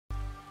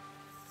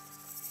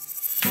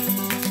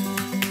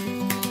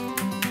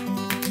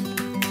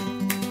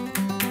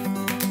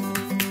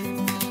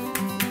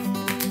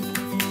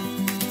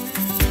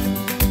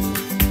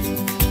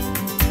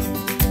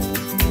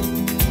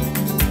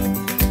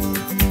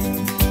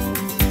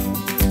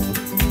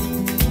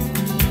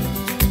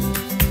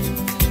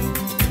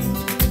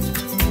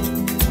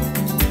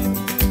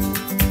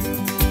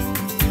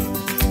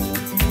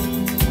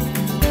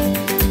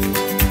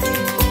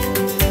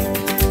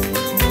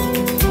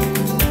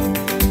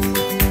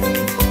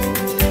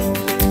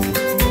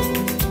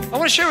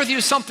to share with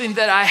you something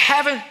that I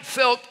haven't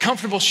felt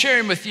comfortable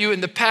sharing with you in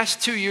the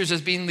past 2 years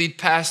as being lead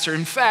pastor.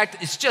 In fact,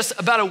 it's just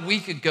about a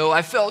week ago,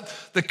 I felt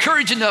the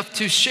courage enough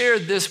to share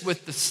this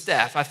with the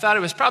staff. I thought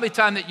it was probably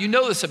time that you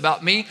know this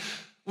about me.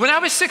 When I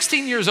was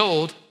 16 years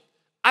old,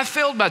 I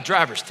failed my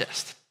driver's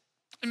test.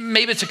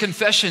 Maybe it's a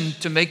confession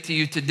to make to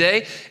you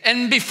today.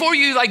 And before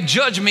you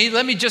judge me,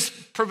 let me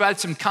just provide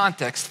some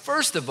context.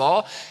 First of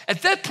all,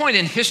 at that point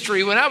in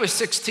history, when I was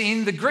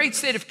 16, the great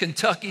state of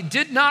Kentucky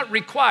did not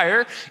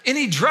require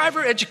any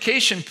driver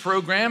education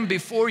program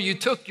before you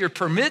took your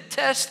permit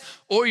test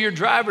or your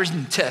driver's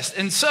test.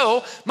 And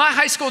so my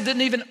high school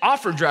didn't even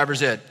offer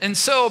driver's ed. And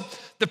so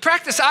the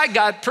practice I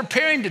got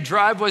preparing to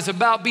drive was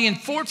about being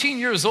 14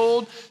 years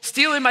old,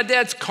 stealing my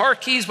dad's car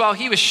keys while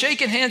he was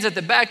shaking hands at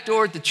the back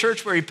door at the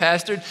church where he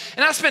pastored.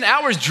 And I spent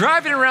hours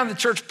driving around the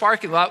church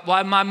parking lot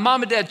while my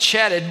mom and dad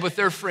chatted with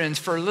their friends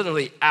for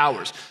literally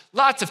hours.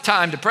 Lots of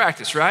time to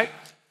practice, right?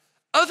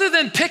 Other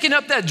than picking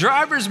up that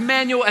driver's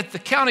manual at the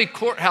county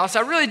courthouse,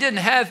 I really didn't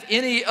have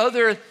any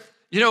other,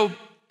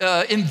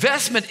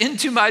 investment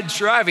into my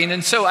driving.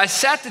 And so I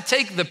sat to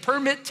take the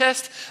permit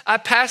test. I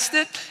passed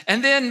it.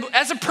 And then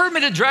as a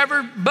permitted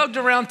driver, bugged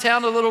around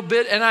town a little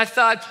bit. And I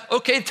thought,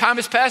 okay, time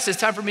has passed.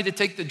 It's time for me to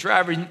take the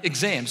driving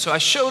exam. So I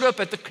showed up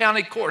at the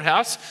county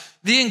courthouse.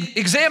 The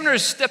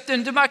examiners stepped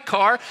into my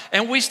car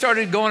and we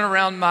started going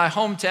around my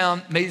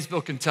hometown, Maysville,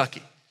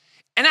 Kentucky.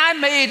 And I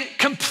made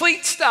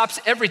complete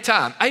stops every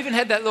time. I even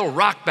had that little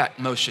rock back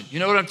motion. You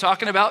know what I'm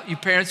talking about? You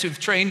parents who've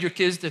trained your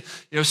kids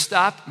to,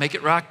 stop, make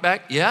it rock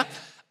back. Yeah.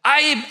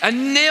 I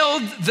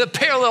nailed the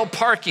parallel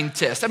parking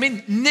test.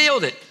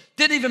 Nailed it.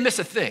 Didn't even miss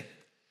a thing.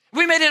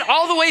 We made it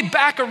all the way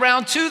back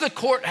around to the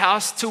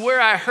courthouse to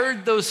where I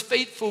heard those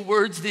fateful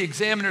words. The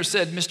examiner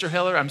said, "Mr.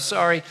 Heller, I'm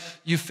sorry,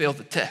 you failed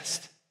the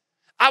test."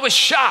 I was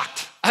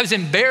shocked. I was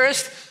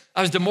embarrassed.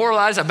 I was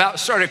demoralized. I about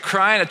started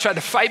crying. I tried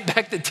to fight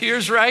back the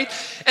tears, right?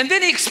 And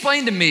then he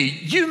explained to me,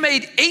 "You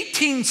made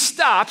 18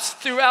 stops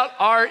throughout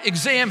our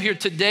exam here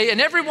today, and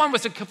every one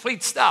was a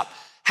complete stop.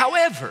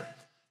 However,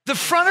 the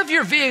front of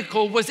your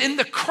vehicle was in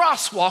the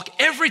crosswalk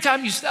every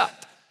time you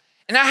stopped.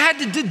 And I had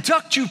to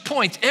deduct you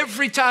points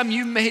every time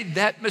you made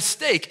that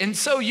mistake. And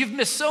so you've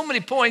missed so many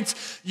points,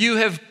 you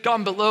have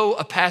gone below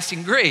a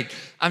passing grade.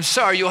 I'm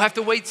sorry, you'll have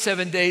to wait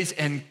 7 days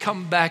and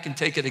come back and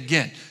take it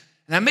again."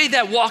 And I made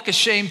that walk of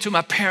shame to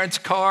my parents'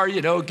 car,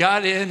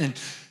 got in. And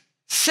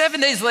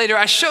 7 days later,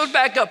 I showed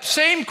back up,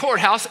 same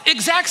courthouse,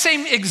 exact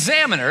same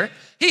examiner.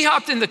 He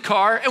hopped in the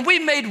car and we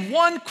made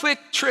one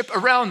quick trip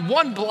around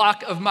one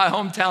block of my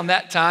hometown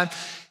that time.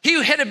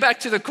 He headed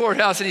back to the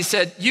courthouse and he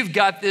said, "You've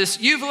got this.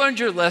 You've learned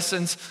your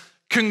lessons.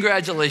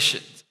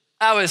 Congratulations."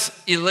 I was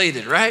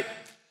elated, right?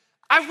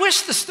 I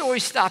wish the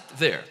story stopped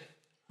there.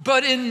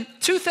 But in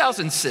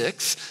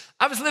 2006,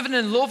 I was living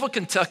in Louisville,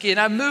 Kentucky, and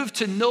I moved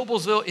to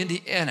Noblesville,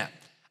 Indiana.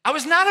 I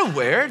was not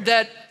aware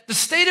that the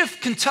state of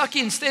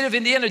Kentucky and state of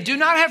Indiana do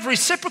not have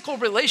reciprocal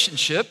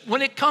relationship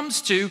when it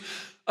comes to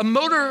a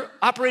motor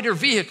operator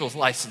vehicles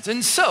license.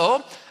 And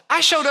so I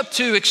showed up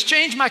to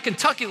exchange my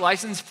Kentucky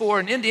license for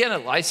an Indiana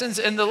license,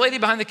 and the lady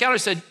behind the counter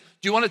said,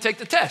 "Do you want to take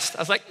the test?" I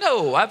was like,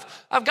 "No,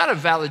 I've got a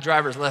valid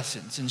driver's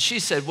license." And she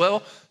said,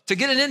 "Well, to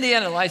get an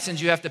Indiana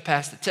license, you have to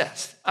pass the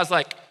test." I was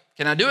like,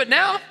 "Can I do it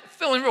now?"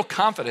 Feeling real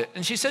confident.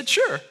 And she said,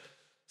 "Sure."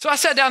 So I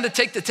sat down to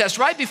take the test.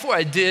 Right before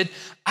I did,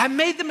 I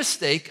made the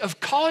mistake of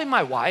calling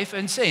my wife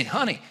and saying,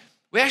 "Honey,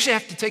 we actually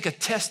have to take a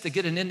test to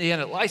get an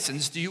Indiana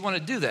license. Do you want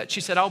to do that?"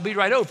 She said, "I'll be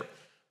right over."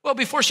 Well,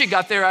 before she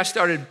got there, I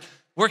started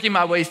working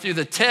my way through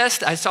the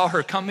test. I saw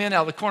her come in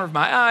out of the corner of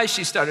my eye.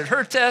 She started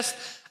her test.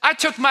 I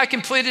took my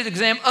completed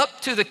exam up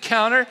to the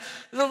counter.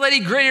 The lady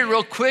graded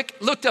real quick,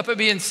 looked up at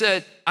me and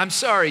said, "I'm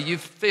sorry,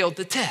 you've failed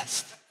the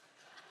test."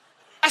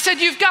 I said,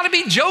 "You've got to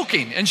be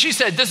joking." And she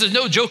said, "This is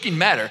no joking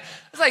matter."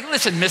 I was like,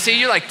 "Listen, Missy,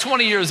 you're like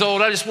 20 years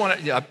old. I just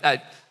want to,"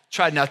 I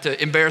tried not to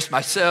embarrass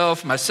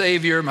myself, my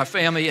Savior, my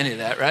family, any of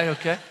that, right?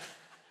 Okay.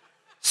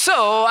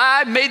 So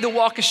I made the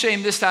walk of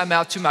shame this time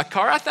out to my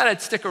car. I thought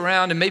I'd stick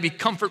around and maybe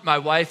comfort my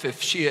wife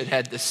if she had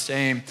had the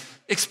same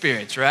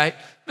experience, right?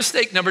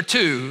 Mistake number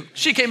 2,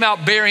 she came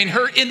out bearing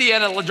her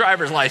Indiana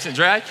driver's license,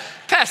 right?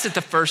 Passed it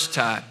the first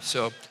time.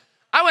 So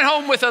I went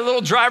home with a little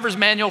driver's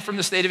manual from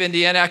the state of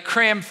Indiana. I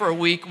crammed for a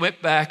week,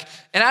 went back.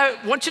 And I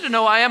want you to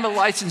know I am a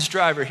licensed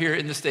driver here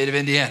in the state of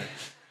Indiana.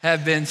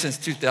 Have been since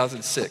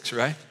 2006,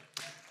 right?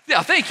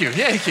 Yeah, thank you.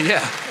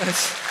 Yeah.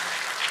 That's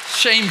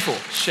shameful,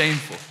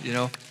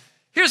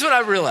 Here's what I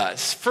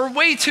realized. For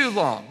way too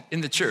long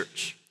in the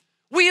church,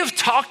 we have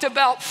talked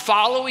about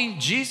following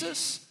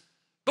Jesus,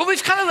 but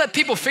we've kind of let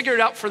people figure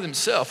it out for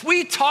themselves.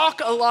 We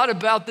talk a lot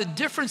about the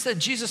difference that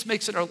Jesus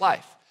makes in our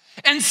life.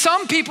 And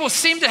some people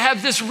seem to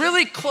have this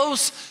really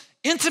close,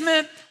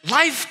 intimate,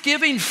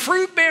 life-giving,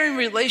 fruit-bearing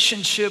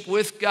relationship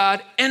with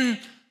God. And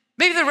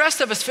maybe the rest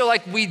of us feel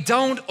like we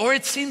don't, or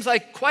it seems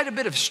like quite a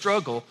bit of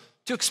struggle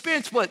to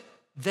experience what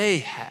they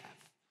have.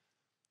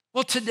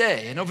 Well,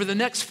 today and over the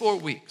next 4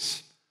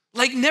 weeks,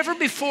 like never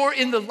before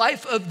in the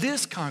life of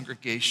this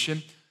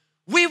congregation,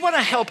 we want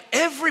to help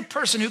every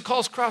person who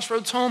calls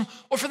Crossroads home,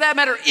 or for that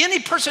matter, any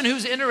person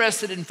who's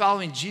interested in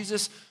following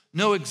Jesus,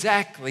 know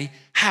exactly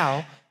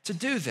how to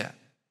do that.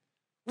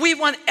 We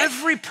want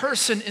every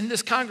person in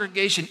this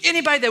congregation,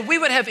 anybody that we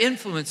would have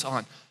influence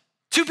on,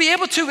 to be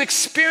able to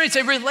experience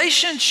a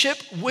relationship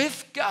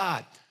with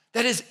God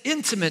that is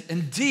intimate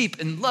and deep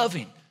and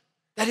loving,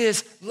 that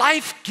is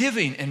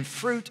life-giving and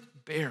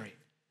fruit-bearing.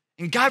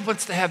 And God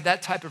wants to have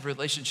that type of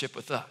relationship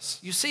with us.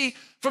 You see,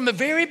 from the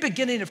very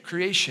beginning of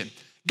creation,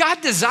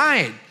 God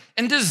designed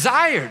and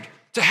desired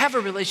to have a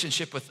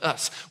relationship with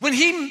us. When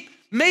he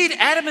made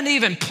Adam and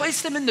Eve and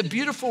placed them in the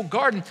beautiful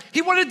garden,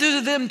 he wanted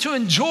them to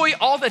enjoy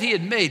all that he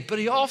had made, but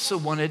he also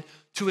wanted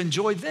to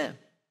enjoy them.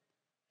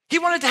 He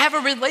wanted to have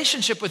a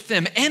relationship with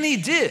them, and he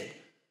did.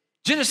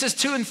 Genesis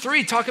 2 and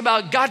 3 talk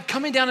about God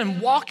coming down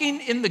and walking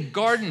in the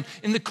garden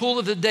in the cool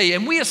of the day.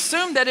 And we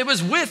assume that it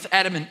was with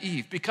Adam and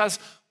Eve because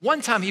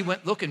one time he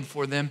went looking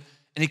for them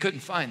and he couldn't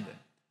find them.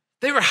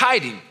 They were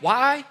hiding.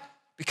 Why?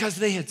 Because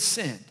they had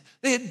sinned.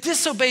 They had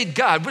disobeyed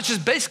God, which is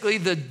basically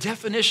the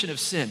definition of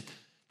sin.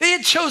 They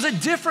had chose a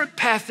different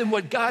path than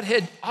what God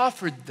had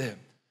offered them.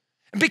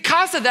 And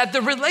because of that,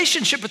 the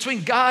relationship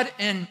between God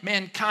and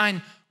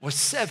mankind was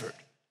severed.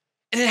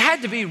 And it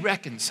had to be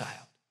reconciled.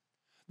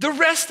 The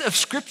rest of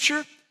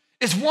Scripture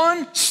is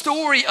one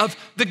story of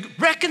the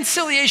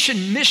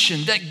reconciliation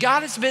mission that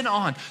God has been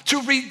on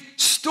to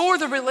restore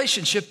the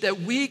relationship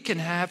that we can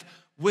have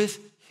with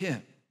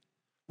him.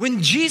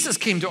 When Jesus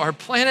came to our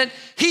planet,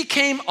 he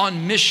came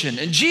on mission.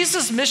 And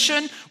Jesus'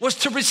 mission was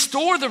to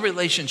restore the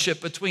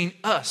relationship between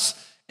us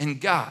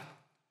and God.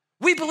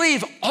 We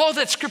believe all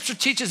that Scripture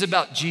teaches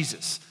about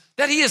Jesus,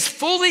 that he is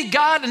fully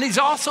God and he's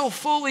also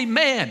fully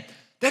man,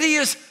 that he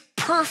is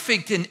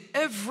perfect in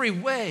every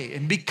way.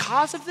 And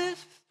because of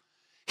this,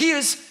 he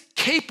is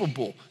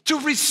capable to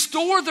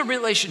restore the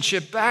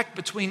relationship back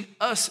between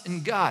us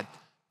and God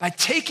by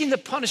taking the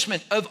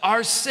punishment of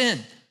our sin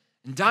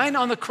and dying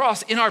on the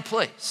cross in our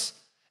place,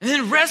 and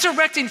then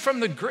resurrecting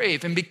from the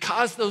grave. And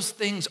because those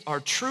things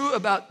are true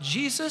about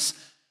Jesus,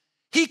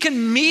 he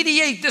can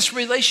mediate this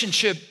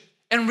relationship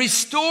and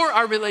restore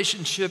our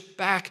relationship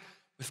back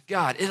with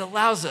God. It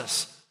allows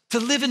us to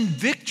live in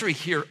victory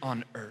here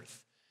on earth,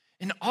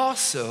 and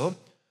also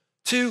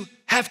to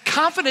have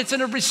confidence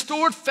in a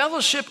restored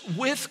fellowship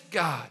with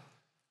God,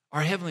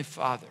 our Heavenly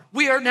Father.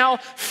 We are now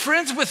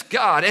friends with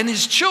God and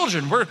his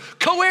children. We're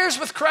co-heirs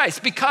with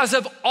Christ because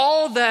of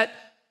all that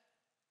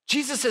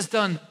Jesus has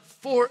done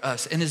for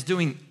us and is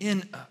doing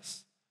in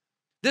us.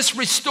 This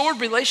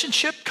restored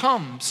relationship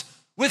comes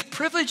with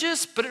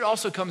privileges, but it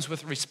also comes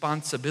with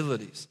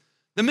responsibilities.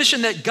 The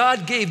mission that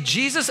God gave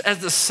Jesus as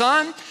the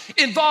Son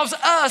involves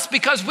us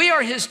because we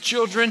are his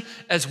children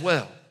as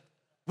well.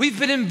 We've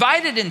been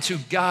invited into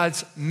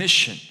God's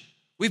mission.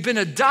 We've been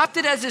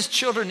adopted as his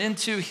children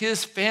into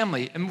his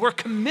family, and we're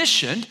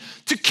commissioned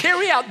to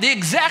carry out the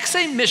exact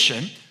same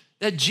mission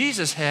that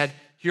Jesus had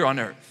here on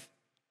earth.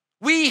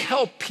 We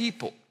help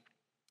people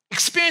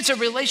experience a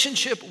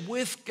relationship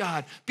with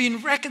God,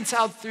 being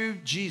reconciled through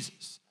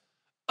Jesus.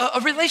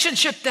 A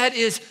relationship that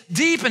is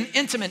deep and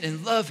intimate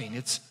and loving.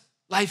 It's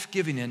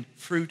life-giving and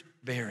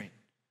fruit-bearing.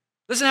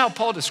 Listen how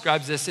Paul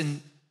describes this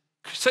in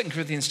 2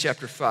 Corinthians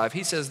chapter 5.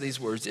 He says these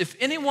words: if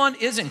anyone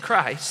is in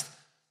Christ,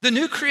 the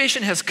new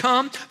creation has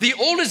come, the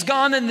old is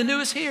gone, and the new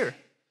is here.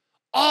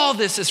 All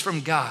this is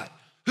from God,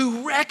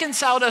 who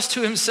reconciled us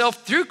to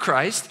himself through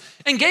Christ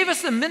and gave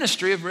us the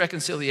ministry of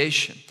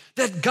reconciliation.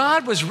 That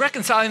God was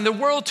reconciling the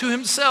world to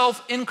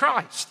himself in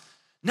Christ,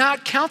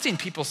 not counting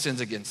people's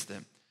sins against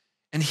them.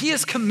 And he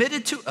has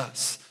committed to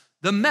us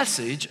the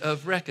message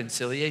of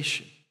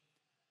reconciliation.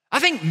 I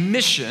think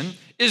mission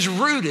is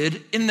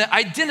rooted in the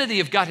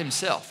identity of God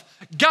himself.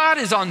 God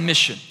is on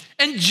mission,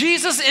 and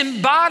Jesus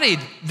embodied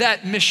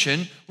that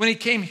mission when he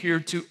came here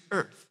to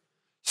earth.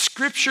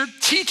 Scripture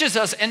teaches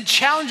us and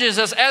challenges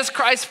us as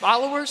Christ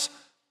followers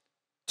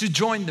to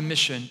join the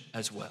mission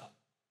as well.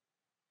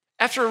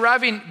 After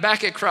arriving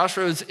back at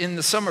Crossroads in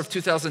the summer of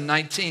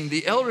 2019,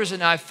 the elders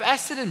and I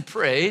fasted and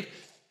prayed,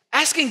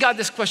 asking God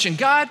this question: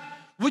 God,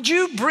 would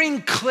you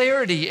bring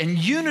clarity and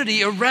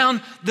unity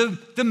around the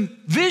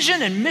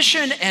vision and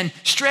mission and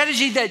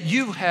strategy that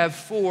you have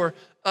for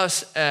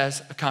us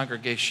as a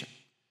congregation?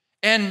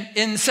 And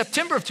in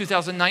September of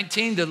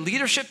 2019, the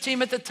leadership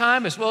team at the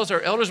time, as well as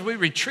our elders, we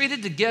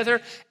retreated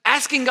together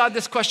asking God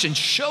this question: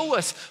 show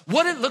us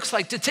what it looks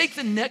like to take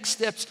the next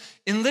steps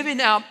in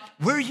living out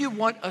where you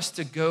want us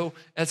to go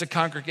as a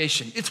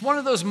congregation. It's one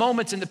of those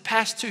moments in the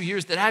past 2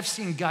 years that I've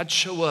seen God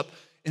show up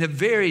in a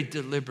very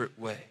deliberate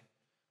way.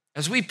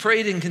 As we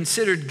prayed and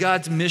considered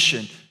God's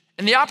mission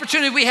and the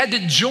opportunity we had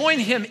to join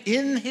him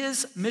in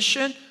his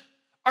mission,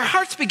 our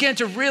hearts began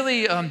to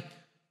really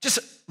just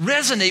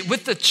resonate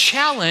with the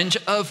challenge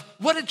of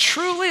what it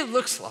truly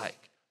looks like.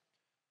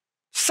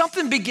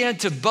 Something began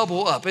to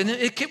bubble up, and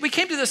we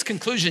came to this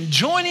conclusion: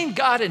 joining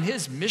God in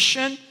his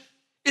mission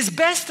is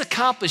best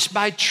accomplished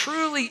by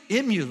truly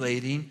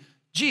emulating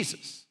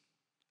Jesus.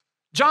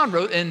 John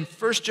wrote in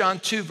 1 John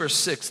 2, verse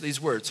 6, these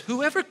words: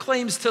 whoever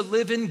claims to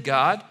live in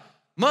God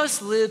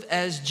must live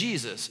as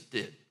Jesus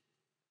did.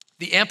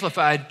 The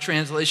Amplified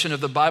translation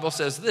of the Bible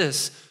says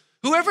this: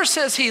 whoever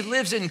says he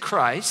lives in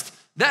Christ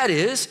That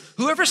is,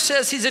 whoever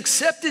says he's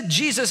accepted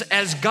Jesus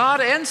as God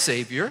and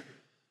Savior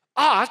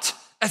ought,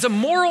 as a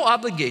moral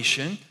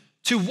obligation,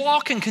 to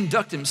walk and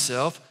conduct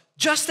himself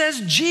just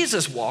as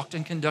Jesus walked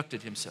and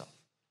conducted himself.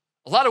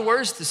 A lot of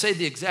words to say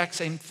the exact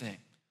same thing.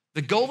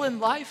 The goal in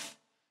life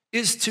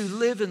is to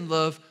live and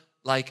love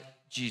like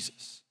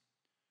Jesus.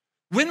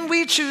 When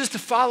we choose to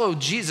follow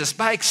Jesus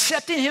by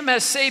accepting him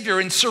as Savior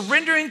and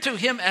surrendering to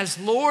him as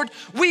Lord,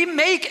 we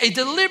make a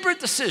deliberate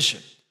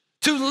decision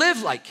to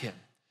live like him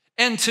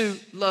and to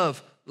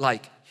love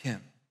like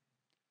him.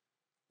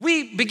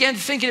 We began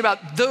thinking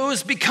about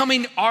those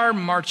becoming our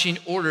marching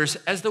orders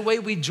as the way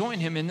we join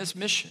him in this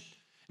mission.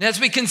 And as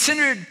we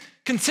continued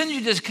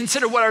to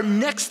consider what our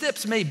next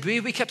steps may be,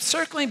 we kept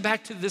circling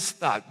back to this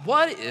thought.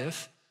 What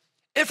if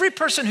every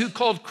person who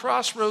called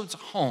Crossroads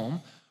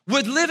home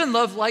would live and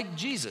love like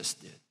Jesus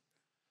did?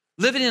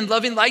 Living and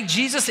loving like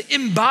Jesus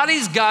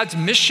embodies God's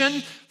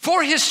mission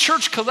for his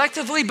church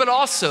collectively, but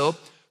also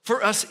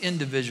for us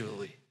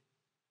individually.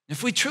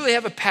 If we truly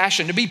have a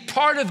passion to be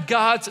part of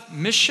God's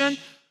mission,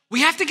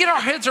 we have to get our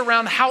heads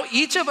around how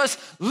each of us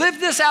live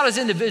this out as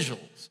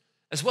individuals,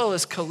 as well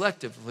as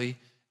collectively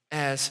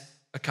as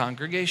a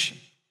congregation.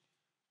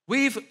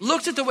 We've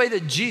looked at the way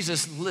that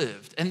Jesus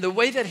lived and the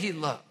way that he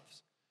loves.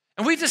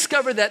 And we've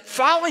discovered that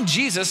following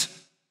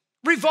Jesus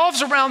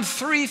revolves around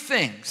three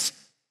things: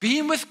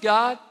 being with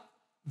God,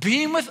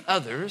 being with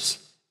others,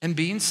 and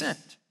being sent.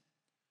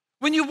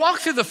 When you walk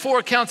through the four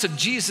accounts of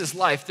Jesus'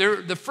 life,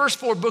 they're the first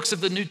four books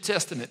of the New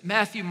Testament: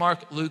 Matthew,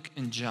 Mark, Luke,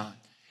 and John.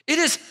 It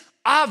is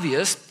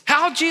obvious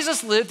how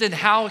Jesus lived and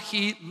how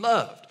he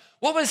loved,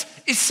 what was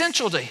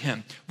essential to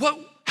him,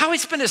 how he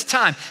spent his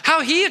time,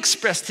 how he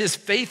expressed his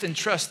faith and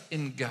trust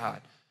in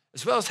God,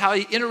 as well as how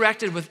he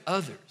interacted with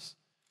others,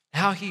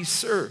 how he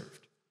served.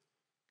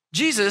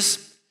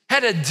 Jesus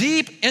had a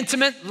deep,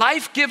 intimate,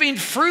 life-giving,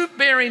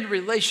 fruit-bearing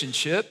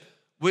relationship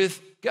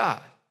with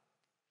God.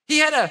 He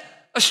had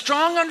a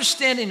strong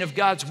understanding of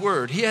God's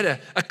word. He had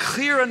a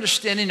clear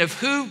understanding of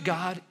who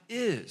God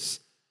is.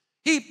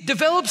 He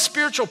developed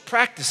spiritual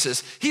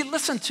practices. He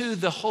listened to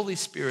the Holy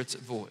Spirit's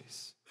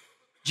voice.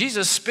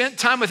 Jesus spent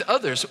time with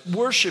others,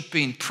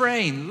 worshiping,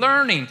 praying,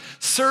 learning,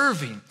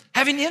 serving,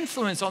 having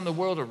influence on the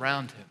world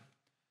around him.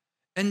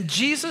 And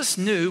Jesus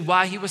knew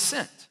why he was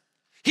sent.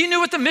 He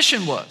knew what the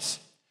mission was.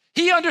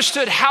 He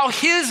understood how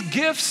his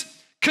gifts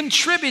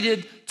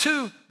contributed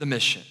to the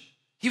mission.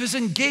 He was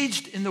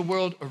engaged in the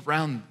world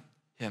around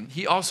him.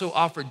 He also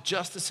offered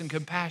justice and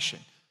compassion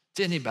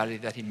to anybody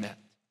that he met.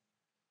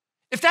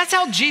 If that's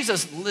how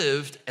Jesus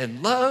lived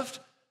and loved,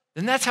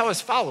 then that's how his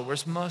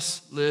followers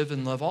must live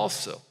and love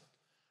also.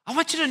 I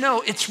want you to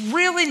know it's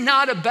really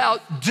not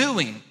about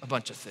doing a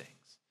bunch of things.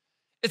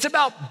 It's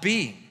about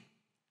being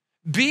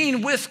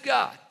with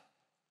God,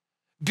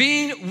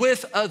 being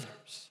with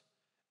others,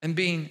 and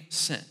being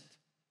sent.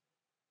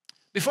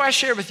 Before I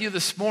share with you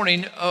this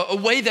morning a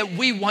way that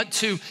we want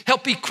to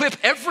help equip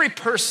every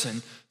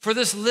person for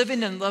this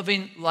living and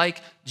loving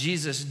like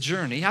Jesus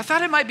journey, I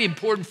thought it might be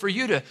important for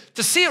you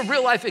to see a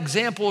real life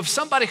example of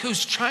somebody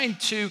who's trying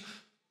to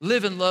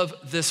live and love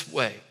this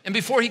way. And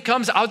before he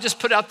comes, I'll just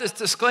put out this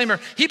disclaimer.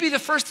 He'd be the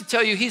first to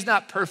tell you he's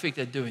not perfect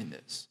at doing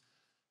this.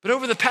 But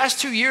over the past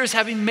 2 years,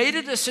 having made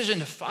a decision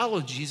to follow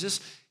Jesus,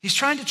 he's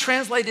trying to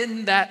translate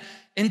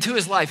into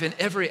his life, in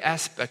every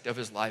aspect of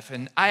his life.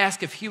 And I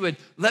asked if he would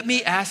let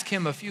me ask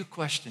him a few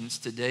questions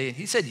today, and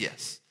he said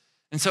yes.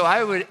 And so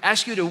I would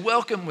ask you to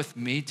welcome with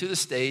me to the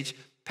stage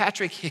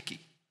Patrick Hickey.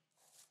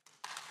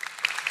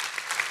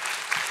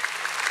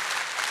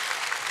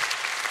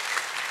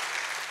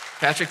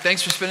 Patrick,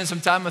 thanks for spending some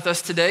time with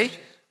us today.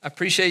 I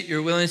appreciate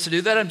your willingness to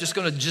do that. I'm just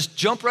going to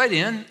jump right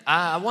in.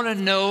 I want to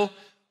know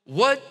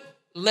what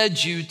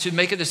led you to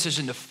make a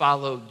decision to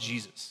follow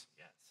Jesus.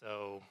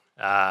 So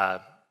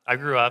I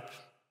grew up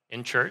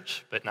in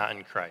church, but not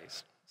in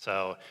Christ.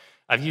 So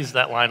I've used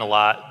that line a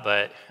lot,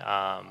 but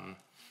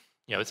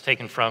it's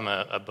taken from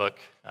a book,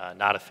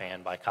 Not a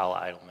Fan, by Kyle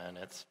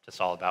Idleman. It's just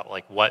all about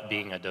like what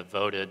being a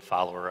devoted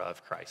follower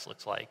of Christ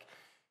looks like.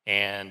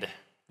 And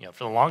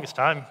for the longest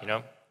time,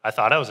 I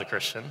thought I was a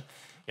Christian.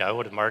 I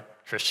would have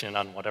marked Christian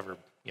on whatever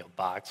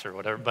box or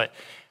whatever. But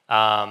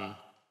I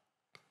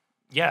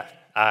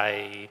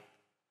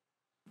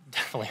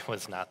definitely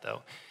was not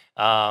though.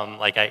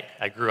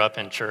 I grew up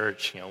in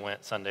church,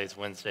 went Sundays,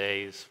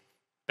 Wednesdays,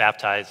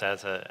 baptized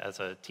as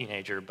a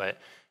teenager, but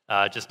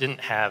just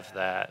didn't have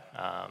that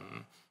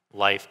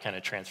life kind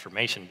of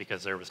transformation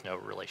because there was no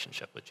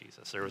relationship with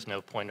Jesus. There was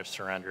no point of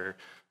surrender.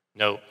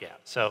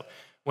 So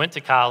went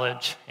to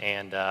college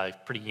and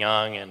pretty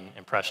young and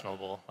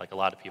impressionable, like a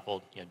lot of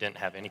people, didn't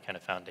have any kind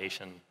of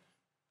foundation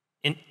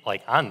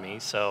on me.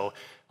 So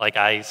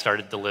I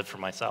started to live for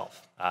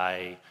myself.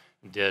 I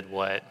did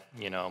what,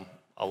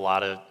 a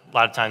lot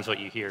of times what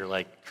you hear,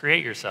 like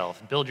create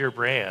yourself, build your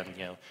brand,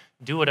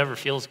 do whatever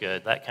feels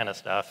good, that kind of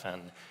stuff.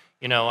 And,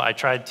 I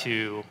tried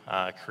to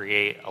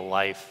create a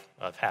life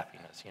of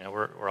happiness.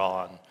 We're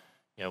all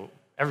on,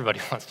 everybody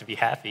wants to be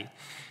happy.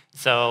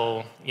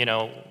 So,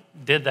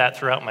 did that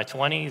throughout my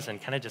 20s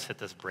and kind of just hit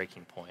this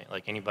breaking point.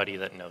 Like anybody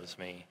that knows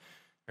me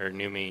or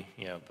knew me,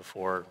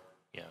 before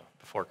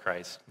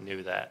Christ,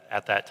 knew that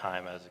at that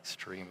time I was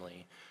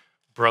extremely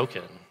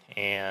broken,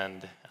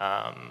 and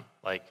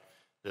like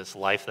this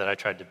life that I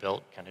tried to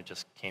build kind of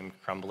just came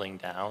crumbling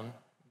down.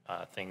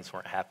 Things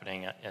weren't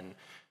happening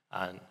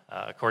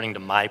according to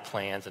my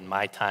plans and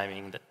my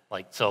timing.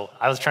 So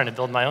I was trying to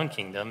build my own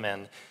kingdom,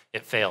 and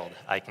it failed.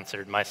 I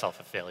considered myself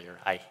a failure.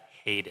 I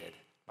hated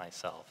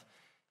myself,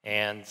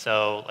 and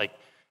so like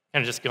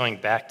kind of just going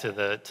back to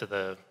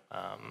the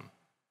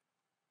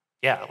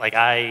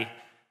I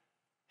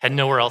had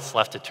nowhere else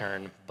left to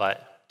turn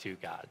but to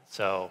God.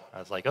 So I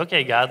was like,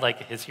 okay, God,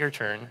 like it's your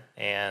turn,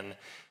 and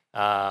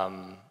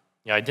I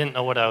didn't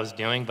know what I was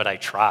doing, but I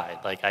tried.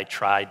 Like I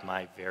tried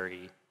my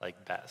very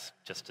best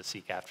just to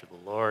seek after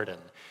the Lord,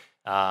 and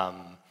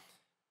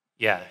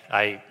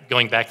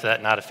going back to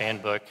that Not a Fan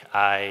book,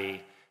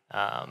 I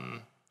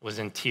was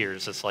in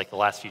tears. It's like the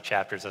last few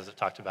chapters as it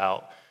talked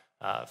about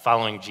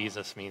following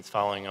Jesus means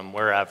following him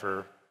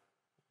wherever,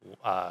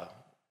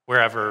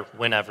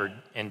 whenever,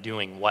 and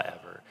doing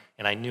whatever.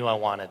 And I knew I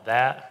wanted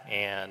that,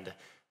 and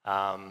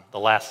the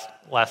last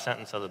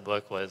sentence of the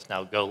book was,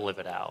 now go live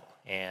it out.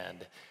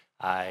 And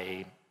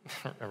I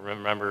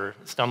remember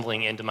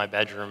stumbling into my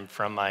bedroom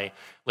from my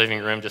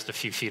living room just a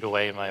few feet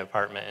away in my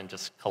apartment and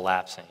just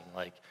collapsing,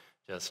 like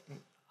just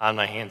on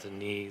my hands and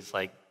knees,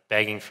 like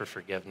begging for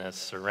forgiveness,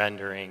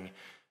 surrendering,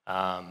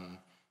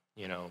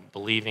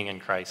 believing in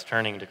Christ,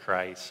 turning to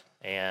Christ.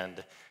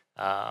 And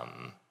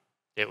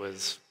it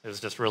was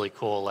just really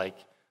cool, like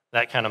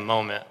that kind of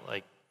moment,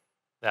 like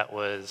that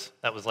was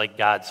like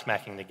God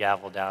smacking the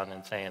gavel down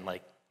and saying,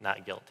 like,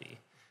 not guilty.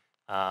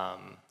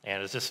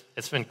 And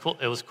it's been cool.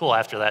 It was cool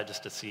after that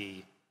just to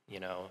see,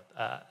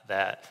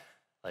 that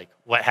like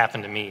what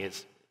happened to me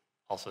is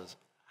also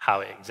how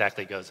it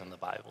exactly goes in the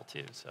Bible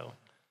too. So.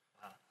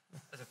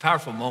 That's a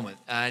powerful moment.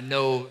 I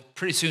know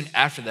pretty soon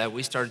after that,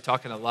 we started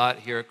talking a lot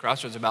here at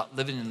Crossroads about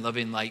living and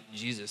loving like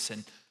Jesus.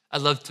 And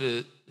I'd love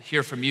to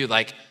hear from you,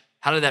 like,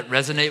 how did that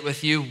resonate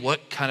with you?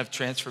 What kind of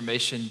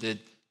transformation did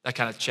that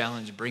kind of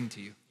challenge bring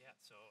to you? Yeah,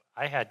 so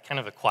I had kind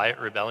of a quiet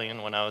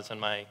rebellion when I was in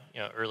my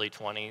early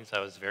 20s. I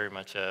was very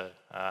much a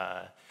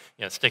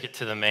stick it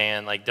to the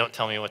man, like don't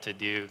tell me what to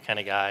do kind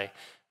of guy.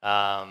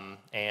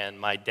 And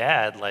my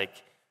dad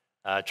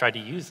tried to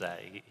use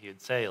that. He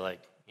would say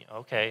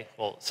okay,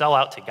 well, sell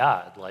out to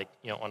God. Like,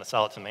 you don't want to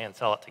sell it to man,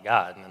 sell it to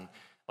God. And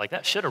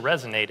that should have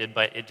resonated,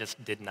 but it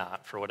just did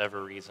not for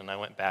whatever reason. I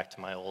went back to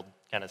my old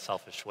kind of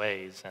selfish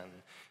ways. And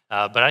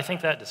but I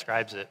think that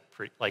describes it.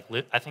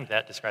 I think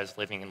that describes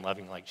living and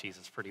loving like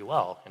Jesus pretty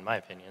well, in my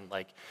opinion.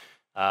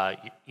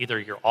 Either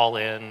you're all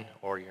in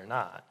or you're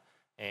not.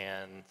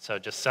 And so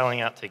just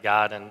selling out to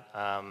God, and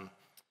I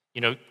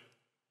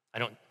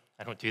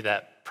don't do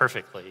that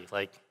perfectly.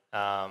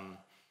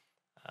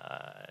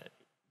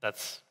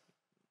 That's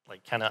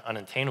kind of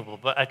unattainable,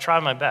 but I try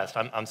my best.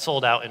 I'm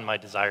sold out in my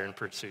desire and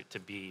pursuit to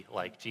be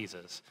like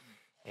Jesus.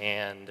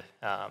 And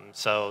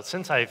so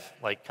since I've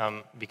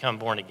become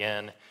born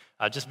again,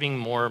 just being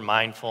more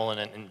mindful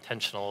and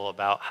intentional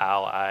about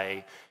how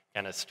I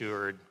kind of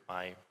steward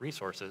my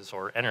resources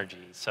or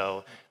energy.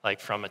 So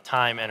from a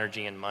time,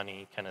 energy, and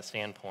money kind of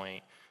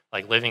standpoint,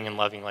 living and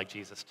loving like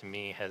Jesus to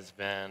me has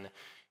been,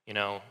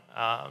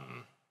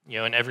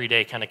 an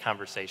everyday kind of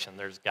conversation.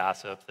 There's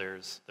gossip,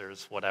 there's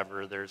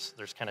whatever, there's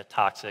kind of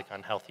toxic,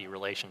 unhealthy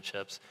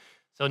relationships.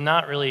 So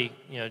not really,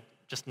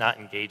 just not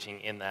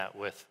engaging in that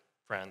with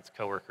friends,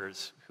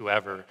 coworkers,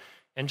 whoever,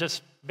 and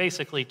just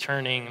basically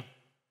turning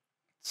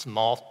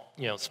small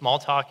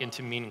talk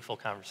into meaningful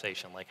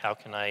conversation. Like, how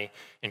can I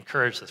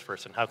encourage this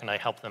person? How can I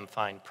help them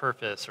find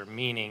purpose or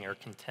meaning or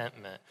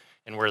contentment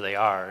in where they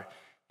are?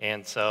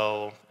 And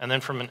so, and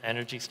then from an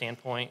energy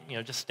standpoint,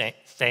 just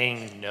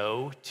saying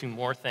no to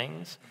more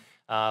things.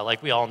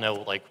 We all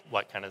know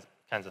what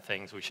kinds of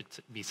things we should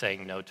be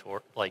saying no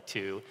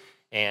to,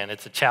 and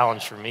it's a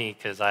challenge for me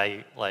because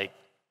I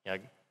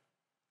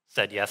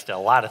said yes to a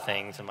lot of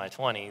things in my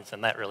 20s,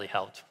 and that really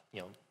helped,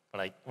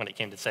 when it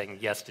came to saying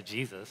yes to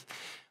Jesus.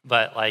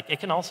 But it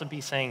can also be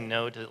saying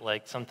no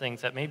to some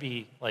things that may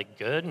be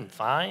good and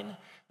fine,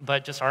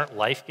 but just aren't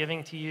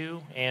life-giving to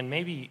you, and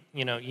maybe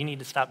you need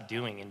to stop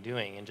doing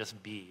and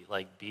just be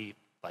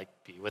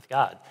with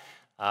God.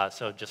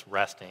 So just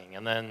resting,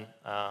 and then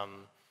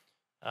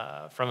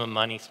from a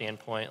money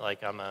standpoint,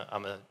 I'm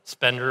a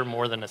spender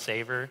more than a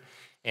saver,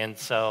 and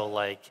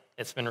so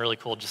it's been really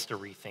cool just to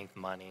rethink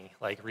money,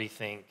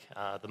 rethink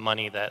the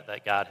money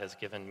that God has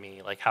given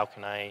me. How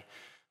can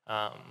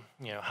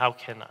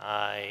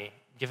I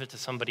give it to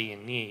somebody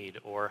in need,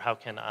 or how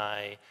can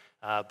I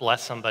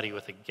bless somebody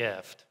with a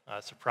gift,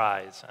 a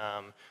surprise,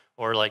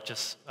 or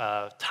just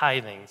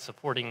tithing,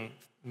 supporting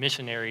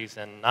missionaries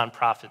and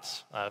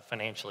nonprofits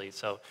financially.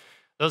 So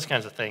those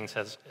kinds of things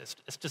it's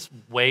just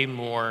way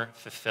more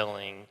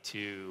fulfilling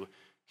to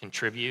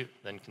contribute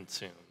than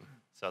consume.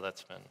 So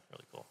that's been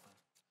really cool.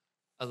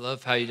 I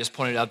love how you just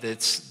pointed out that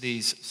it's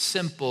these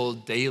simple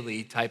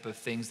daily type of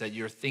things that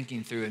you're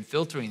thinking through and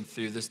filtering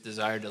through this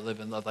desire to live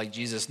and love like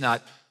Jesus,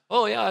 not,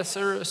 oh yeah, I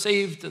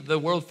saved the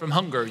world from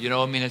hunger.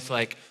 It's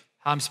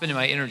how I'm spending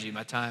my energy,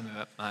 my time,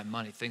 and my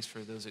money. Thanks for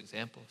those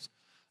examples.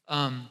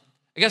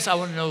 I guess I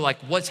want to know, like,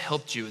 what's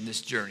helped you in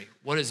this journey?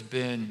 What has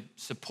been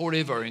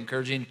supportive or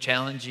encouraging,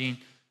 challenging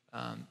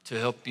to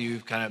help you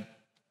kind of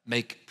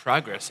make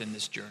progress in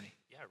this journey?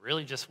 Yeah,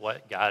 really just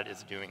what God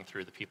is doing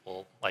through the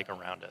people like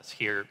around us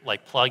here,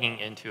 like plugging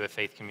into a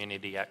faith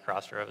community at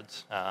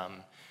Crossroads,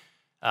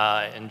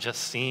 and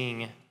just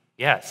seeing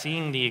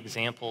the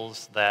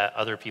examples that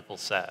other people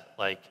set.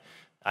 Like,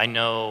 I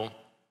know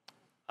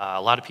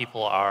a lot of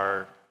people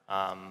are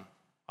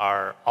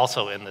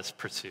also in this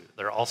pursuit.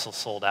 They're also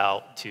sold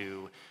out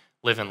to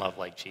live and love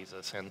like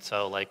Jesus. And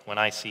so, like, when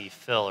I see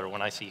Phil or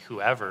when I see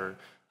whoever,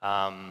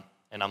 and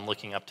I'm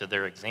looking up to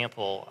their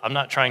example, I'm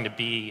not trying to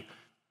be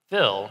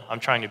Phil. I'm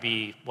trying to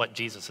be what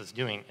Jesus is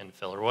doing in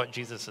Phil or what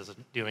Jesus is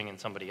doing in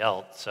somebody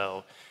else.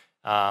 So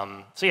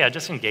yeah,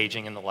 just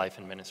engaging in the life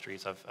and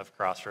ministries of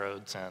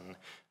Crossroads, and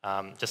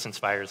just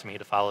inspires me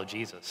to follow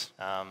Jesus.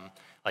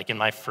 Like, in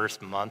my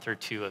first month or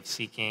two of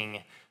seeking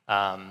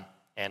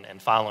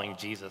and following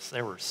Jesus,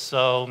 there were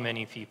so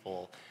many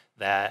people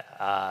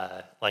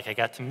that like I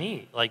got to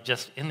meet, like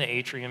just in the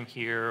atrium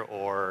here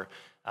or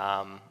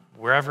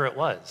wherever it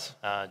was,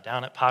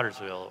 down at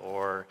Pottersville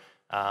or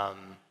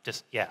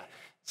just, yeah.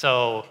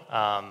 So,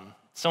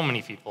 so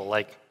many people,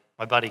 like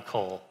my buddy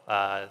Cole,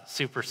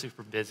 super,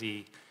 super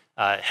busy,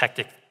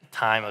 hectic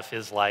time of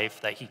his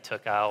life that he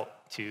took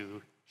out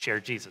to share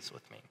Jesus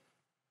with me.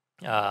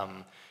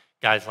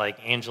 Guys like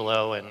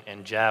Angelo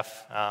and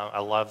Jeff, I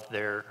love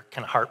their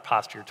kind of heart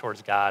posture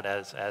towards God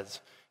as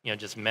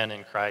just men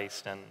in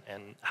Christ,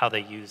 and how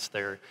they use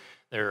their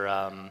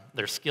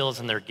skills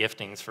and their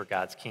giftings for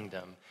God's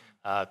kingdom.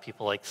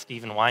 People like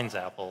Stephen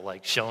Winesapple,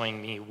 like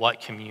showing me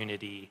what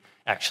community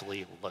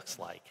actually looks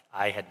like.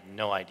 I had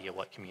no idea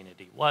what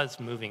community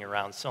was, moving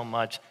around so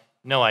much,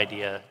 no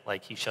idea.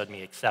 Like, he showed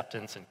me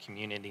acceptance and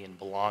community and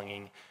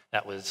belonging.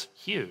 That was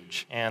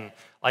huge. And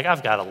like,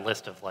 I've got a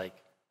list of like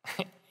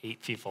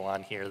 8 people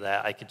on here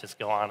that I could just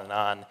go on and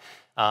on.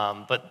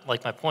 But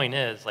like, my point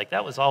is, like,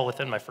 that was all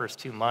within my first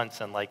 2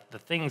 months, and like the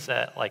things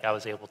that like I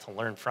was able to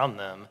learn from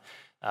them,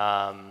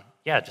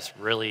 just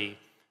really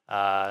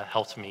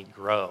helped me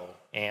grow.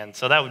 And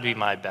so that would be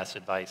my best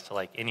advice to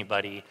like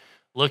anybody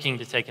looking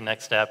to take a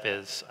next step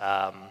is,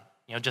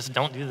 just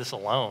don't do this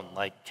alone.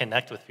 Like,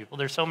 connect with people.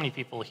 There's so many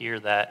people here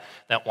that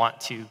want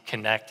to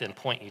connect and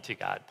point you to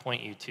God,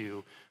 point you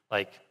to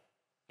like,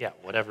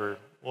 whatever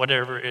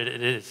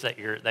it is that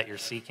you're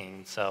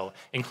seeking. So,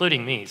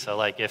 including me. So,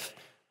 like, if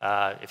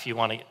you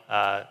want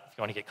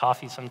to get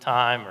coffee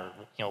sometime or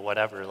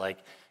whatever, like,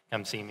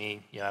 come see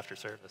me after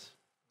service.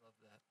 Love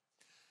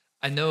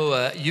that. I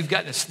know you've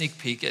gotten a sneak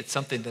peek at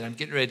something that I'm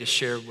getting ready to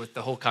share with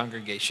the whole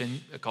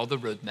congregation called the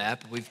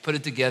Roadmap. We've put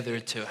it together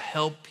to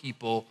help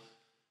people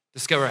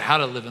discover how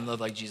to live and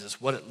love like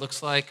Jesus, what it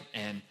looks like,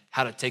 and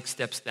how to take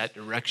steps that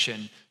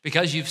direction.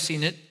 Because you've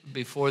seen it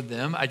before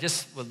them, I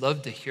just would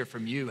love to hear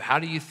from you. How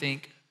do you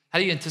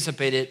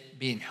anticipate it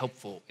being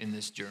helpful in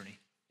this journey?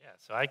 Yeah,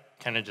 so I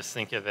kind of just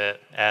think of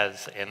it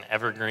as an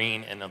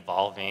evergreen and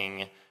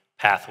evolving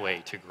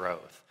pathway to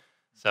growth.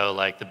 So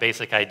like, the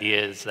basic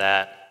idea is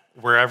that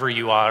wherever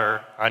you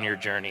are on your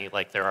journey,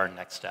 like, there are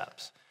next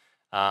steps.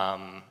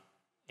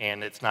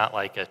 And it's not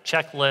like a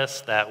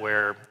checklist that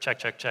where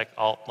check,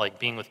 all like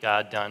being with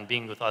God, done,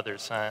 being with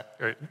others, sent,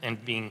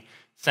 and being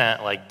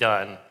sent, like,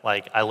 done,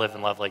 like I live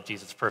and love like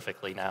Jesus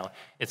perfectly now.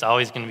 It's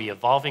always going to be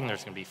evolving.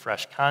 There's going to be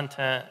fresh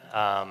content.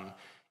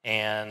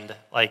 And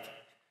like,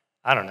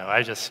 I don't know,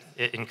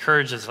 it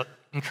encourages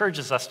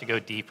us to go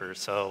deeper.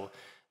 So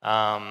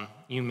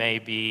you may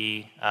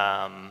be,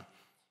 kind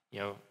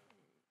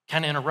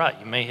of in a rut.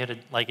 You may hit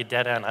a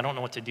dead end. I don't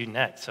know what to do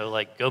next. So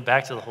like, go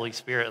back to the Holy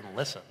Spirit and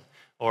listen.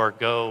 Or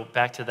go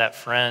back to that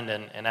friend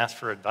and ask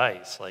for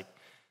advice. Like,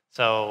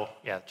 so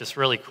yeah, just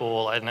really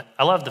cool. And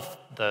I love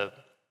the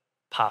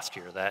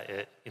posture that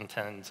it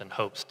intends and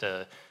hopes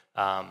to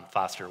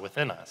foster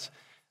within us.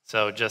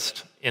 So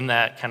just in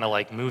that kind of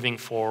like moving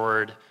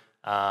forward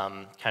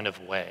kind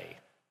of way.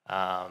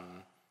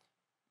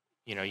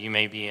 You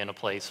may be in a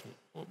place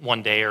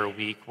one day or a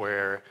week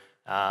where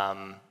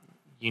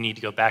you need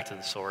to go back to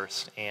the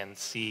source and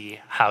see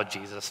how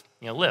Jesus,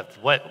 lived.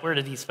 Where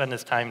did he spend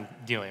his time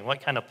doing?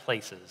 What kind of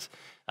places?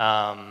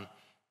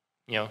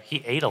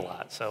 He ate a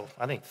lot, so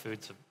I think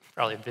food's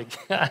probably a big,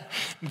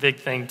 big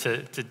thing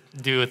to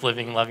do with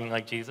living and loving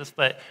like Jesus.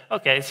 But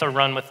okay, so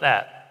run with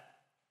that.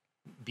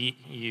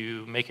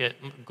 You make it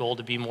a goal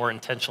to be more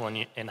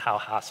intentional in how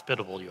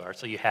hospitable you are.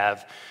 So you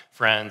have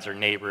friends or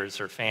neighbors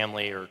or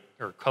family or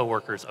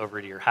coworkers over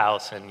to your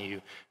house, and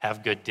you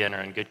have good dinner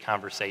and good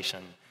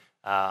conversation.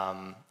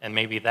 And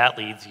maybe that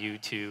leads you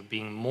to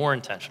being more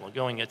intentional,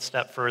 going a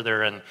step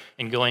further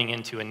and going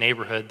into a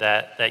neighborhood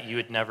that you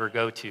would never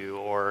go to,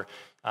 or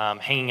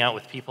hanging out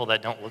with people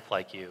that don't look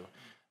like you.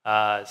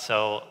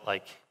 So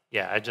like,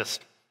 yeah,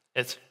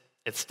 it's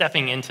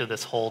stepping into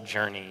this whole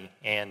journey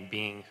and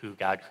being who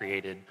God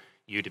created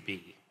you to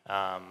be.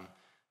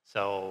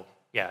 So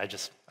yeah,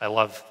 I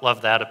love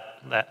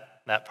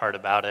that part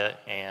about it.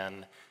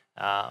 And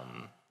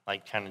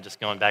like kind of just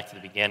going back to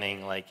the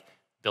beginning, like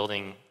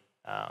building,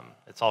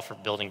 it's all for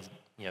building,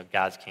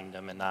 God's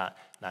kingdom and not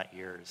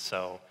yours.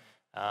 So,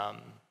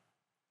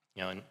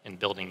 in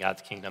building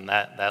God's kingdom,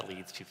 that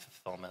leads to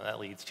fulfillment. That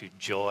leads to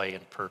joy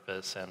and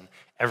purpose and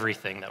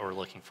everything that we're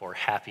looking for,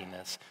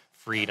 happiness,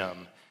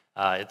 freedom.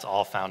 It's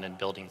all found in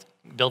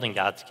building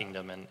God's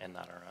kingdom and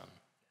not our own.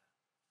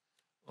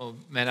 Well,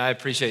 man, I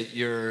appreciate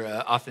your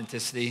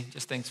authenticity.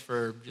 Just thanks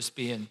for just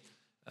being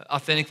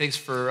authentic. Thanks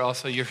for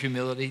also your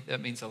humility.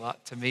 That means a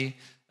lot to me.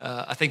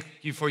 I thank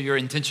you for your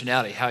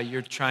intentionality, how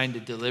you're trying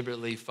to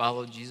deliberately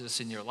follow Jesus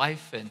in your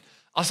life. And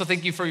also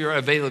thank you for your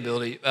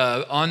availability.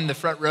 On the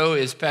front row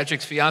is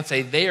Patrick's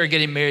fiance. They are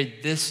getting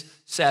married this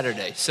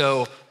Saturday.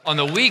 So on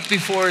the week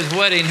before his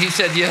wedding, he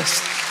said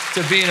yes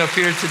to being up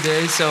here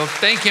today. So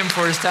thank him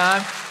for his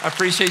time. I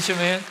appreciate you,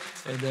 man.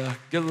 And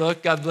good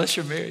luck. God bless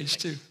your marriage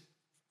too.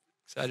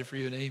 Excited for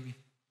you and Amy.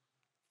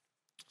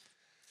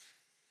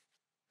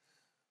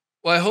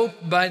 Well, I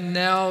hope by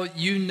now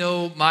you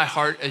know my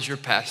heart as your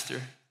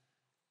pastor.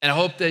 And I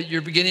hope that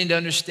you're beginning to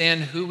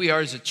understand who we are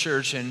as a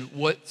church and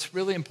what's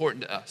really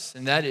important to us.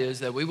 And that is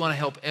that we want to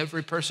help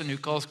every person who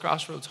calls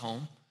Crossroads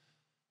home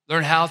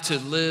learn how to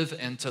live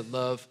and to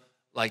love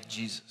like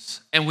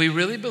Jesus. And we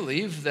really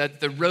believe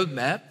that the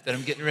roadmap that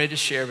I'm getting ready to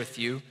share with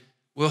you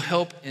will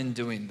help in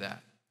doing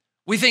that.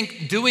 We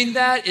think doing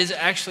that is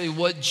actually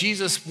what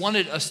Jesus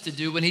wanted us to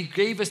do when he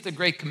gave us the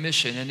Great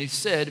Commission. And he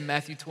said in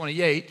Matthew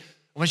 28,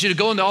 I want you to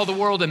go into all the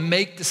world and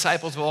make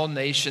disciples of all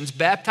nations,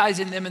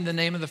 baptizing them in the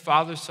name of the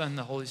Father, Son, and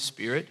the Holy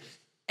Spirit,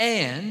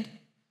 and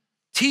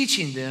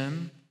teaching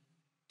them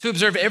to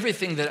observe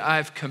everything that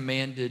I've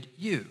commanded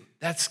you.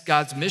 That's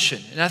God's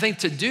mission. And I think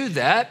to do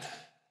that,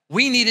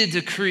 we needed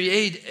to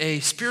create a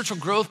spiritual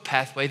growth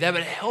pathway that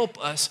would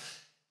help us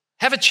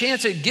have a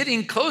chance at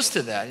getting close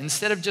to that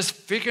instead of just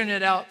figuring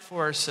it out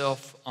for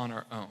ourselves on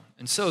our own.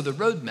 And so the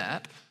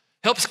roadmap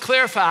helps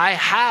clarify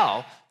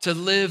how to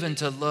live and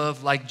to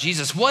love like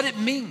Jesus, what it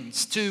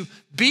means to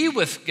be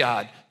with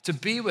God, to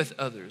be with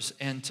others,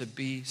 and to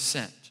be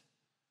sent.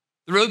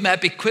 The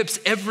roadmap equips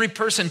every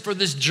person for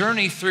this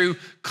journey through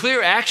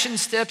clear action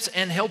steps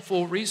and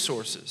helpful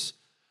resources.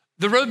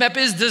 The roadmap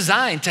is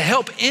designed to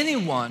help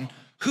anyone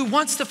who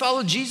wants to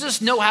follow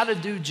Jesus know how to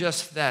do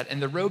just that.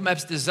 And the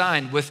roadmap's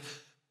designed with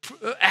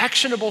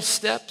actionable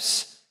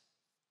steps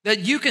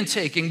that you can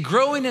take in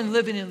growing and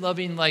living and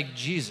loving like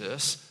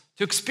Jesus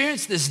to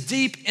experience this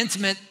deep,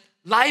 intimate,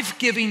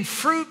 life-giving,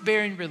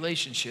 fruit-bearing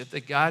relationship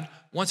that God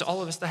wants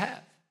all of us to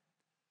have.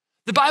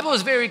 The Bible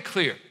is very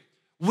clear.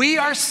 We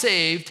are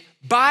saved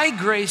by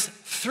grace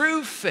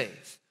through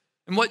faith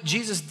in what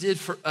Jesus did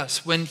for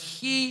us when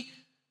he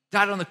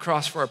died on the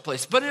cross for our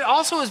place. But it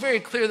also is very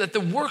clear that the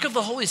work of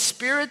the Holy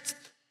Spirit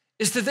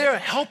is to there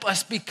help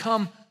us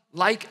become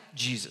like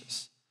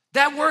Jesus.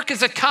 That work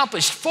is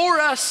accomplished for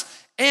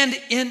us and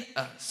in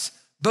us,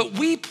 but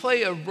we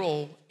play a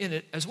role in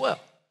it as well.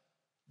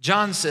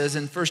 John says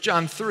in 1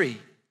 John 3,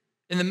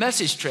 in the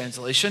Message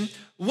translation,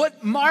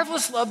 what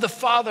marvelous love the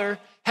Father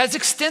has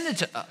extended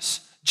to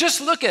us. Just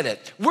look at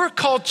it. We're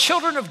called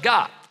children of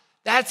God.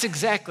 That's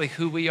exactly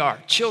who we are,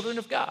 children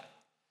of God.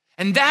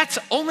 And that's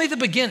only the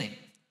beginning.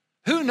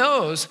 Who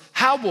knows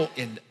how we'll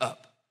end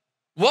up?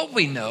 What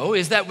we know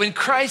is that when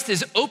Christ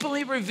is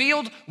openly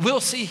revealed,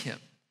 we'll see him.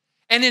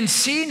 And in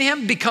seeing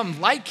him, become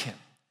like him.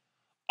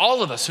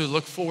 All of us who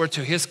look forward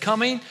to his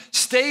coming,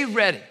 stay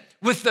ready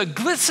with the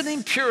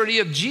glistening purity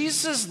of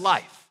Jesus'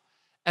 life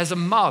as a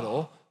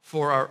model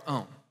for our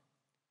own.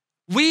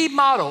 We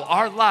model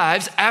our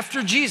lives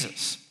after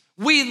Jesus.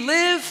 We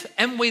live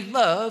and we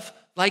love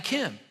like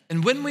him.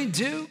 And when we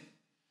do,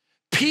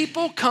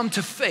 people come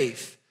to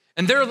faith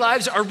and their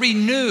lives are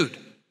renewed,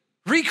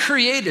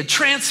 recreated,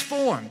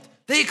 transformed.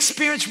 They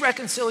experience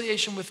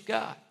reconciliation with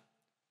God.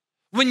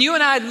 When you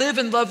and I live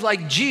and love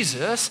like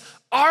Jesus,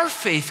 our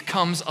faith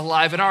comes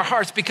alive in our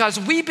hearts because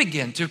we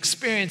begin to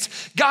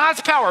experience God's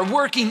power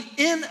working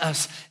in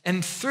us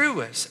and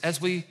through us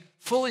as we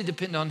fully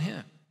depend on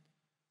him.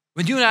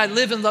 When you and I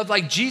live and love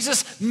like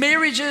Jesus,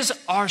 marriages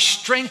are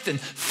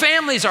strengthened.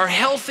 Families are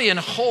healthy and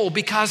whole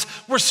because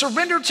we're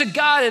surrendered to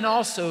God and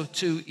also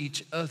to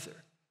each other.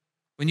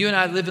 When you and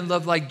I live and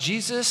love like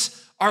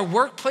Jesus, our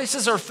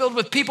workplaces are filled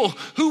with people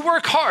who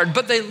work hard,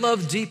 but they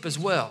love deep as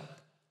well.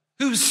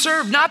 Who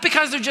serve not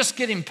because they're just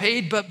getting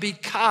paid, but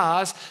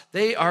because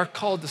they are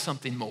called to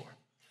something more.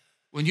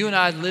 When you and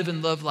I live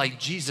and love like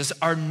Jesus,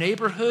 our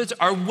neighborhoods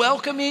are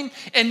welcoming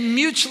and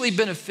mutually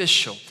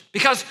beneficial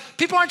because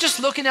people aren't just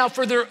looking out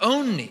for their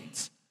own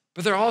needs,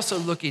 but they're also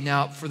looking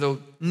out for the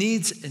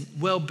needs and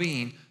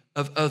well-being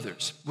of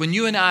others. When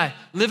you and I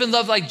live and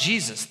love like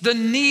Jesus, the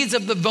needs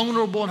of the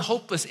vulnerable and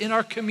hopeless in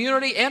our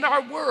community and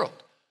our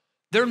world,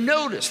 they're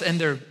noticed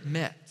and they're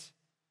met.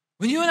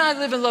 When you and I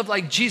live and love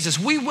like Jesus,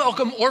 we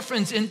welcome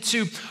orphans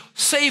into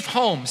safe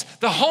homes.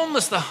 The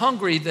homeless, the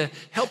hungry, the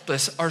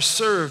helpless are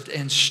served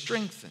and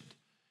strengthened.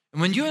 And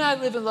when you and I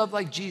live and love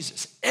like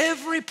Jesus,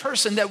 every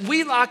person that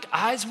we lock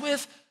eyes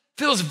with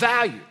feels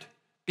valued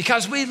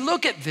because we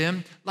look at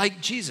them like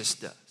Jesus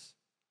does.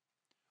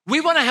 We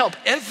want to help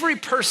every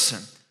person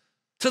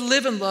to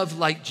live and love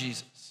like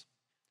Jesus.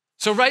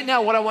 So right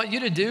now, what I want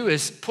you to do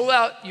is pull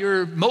out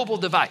your mobile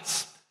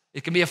device.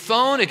 It can be a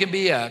phone, it can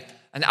be an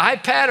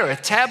iPad or a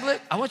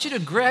tablet. I want you to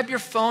grab your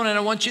phone and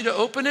I want you to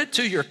open it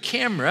to your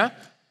camera.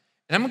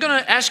 And I'm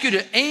gonna ask you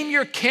to aim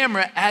your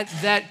camera at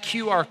that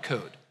QR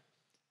code.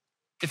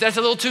 If that's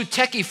a little too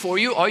techie for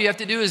you, all you have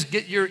to do is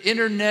get your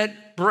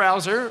internet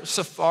browser,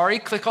 Safari,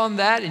 click on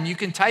that, and you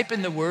can type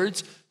in the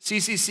words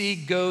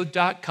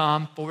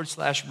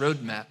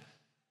cccgo.com/roadmap.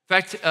 In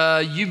fact,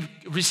 you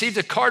received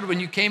a card when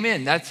you came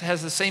in. That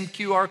has the same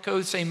QR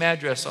code, same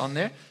address on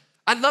there.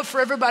 I'd love for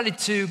everybody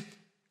to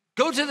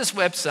go to this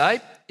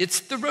website.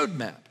 It's the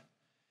roadmap.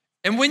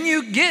 And when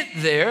you get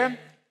there,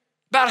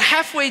 about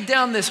halfway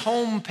down this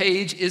home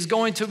page is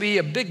going to be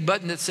a big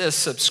button that says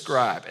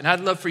subscribe. And I'd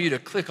love for you to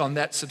click on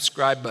that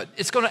subscribe button.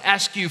 It's going to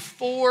ask you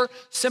 4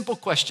 simple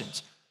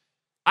questions.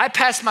 I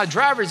passed my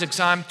driver's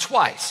exam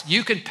twice.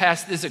 You can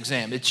pass this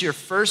exam. It's your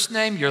first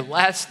name, your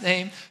last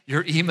name,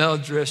 your email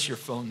address, your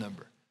phone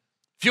number.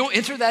 If you'll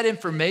enter that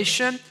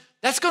information,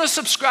 that's going to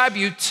subscribe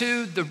you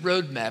to the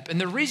roadmap.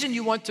 And the reason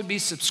you want to be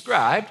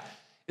subscribed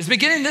is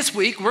beginning this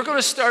week, we're going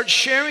to start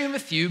sharing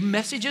with you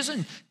messages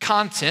and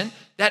content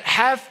that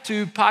have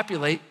to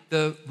populate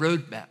the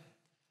roadmap.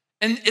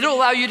 And it'll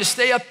allow you to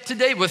stay up to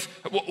date with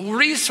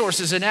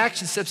resources and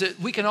action steps that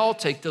we can all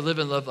take to live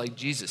and love like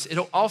Jesus.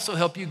 It'll also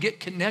help you get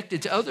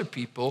connected to other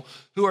people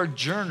who are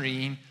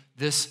journeying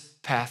this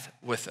path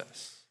with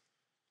us.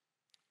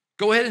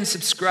 Go ahead and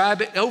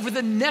subscribe. Over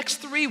the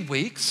next 3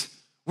 weeks,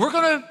 we're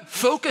going to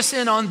focus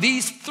in on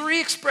these 3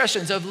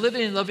 expressions of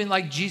living and loving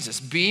like Jesus: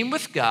 being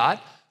with God,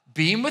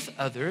 being with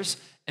others,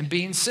 and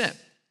being sent.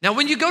 Now,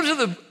 when you go to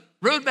the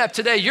roadmap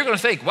today, you're going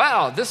to think,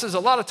 wow, this is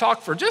a lot of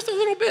talk for just a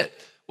little bit.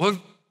 Well,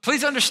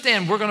 please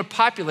understand, we're going to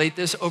populate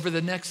this over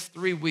the next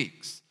 3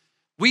 weeks.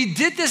 We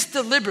did this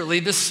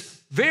deliberately,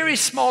 this very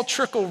small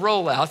trickle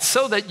rollout,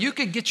 so that you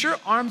could get your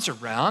arms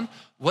around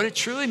what it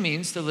truly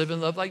means to live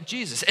and love like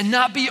Jesus and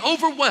not be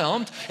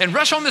overwhelmed and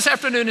rush home this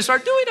afternoon and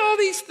start doing all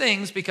these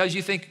things because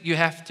you think you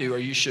have to or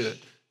you should.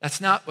 That's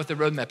not what the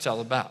roadmap's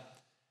all about.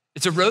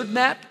 It's a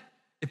roadmap.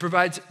 It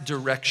provides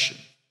direction.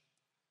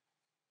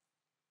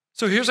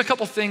 So here's a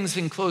couple things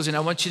in closing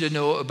I want you to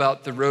know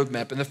about the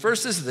roadmap. And the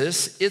first is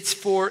this: it's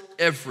for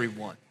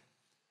everyone.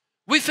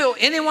 We feel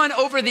anyone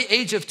over the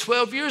age of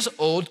 12 years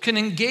old can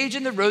engage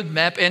in the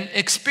roadmap and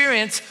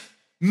experience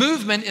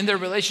movement in their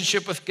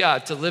relationship with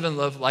God to live and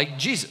love like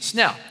Jesus.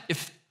 Now,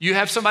 if you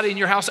have somebody in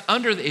your house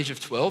under the age of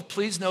 12,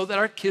 please know that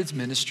our kids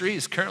ministry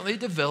is currently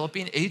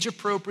developing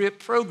age-appropriate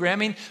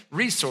programming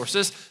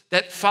resources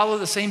that follow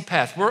the same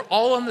path. We're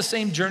all on the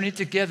same journey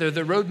together.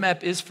 The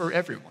roadmap is for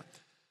everyone.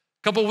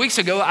 A couple of weeks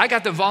ago, I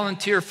got to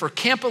volunteer for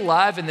Camp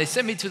Alive, and they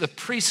sent me to the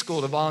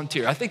preschool to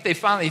volunteer. I think they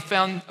finally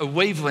found a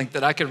wavelength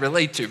that I could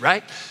relate to,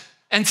 right?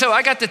 And so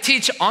I got to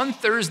teach on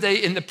Thursday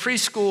in the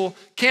preschool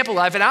Camp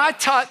Alive, and I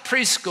taught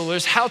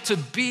preschoolers how to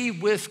be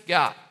with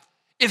God.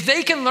 If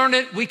they can learn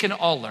it, we can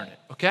all learn it,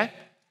 okay?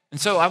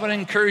 And so I want to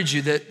encourage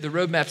you that the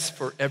roadmap's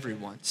for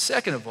everyone.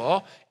 Second of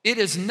all, it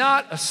is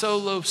not a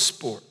solo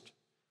sport.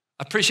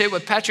 I appreciate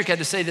what Patrick had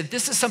to say, that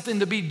this is something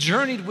to be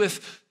journeyed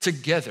with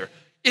together.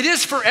 It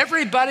is for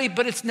everybody,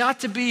 but it's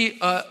not to be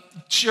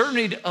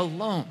journeyed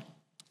alone.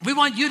 We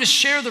want you to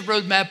share the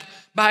roadmap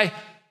by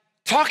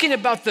talking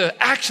about the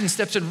action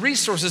steps and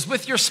resources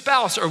with your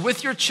spouse or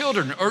with your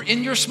children or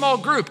in your small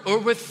group or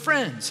with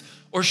friends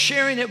or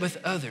sharing it with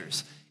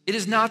others. It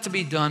is not to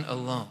be done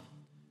alone.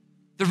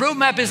 The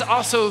roadmap is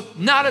also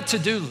not a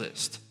to-do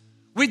list.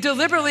 We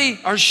deliberately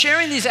are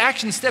sharing these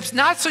action steps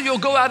not so you'll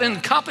go out and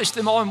accomplish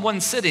them all in one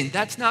sitting.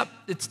 That's not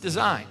its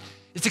design.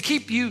 It's to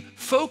keep you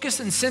focused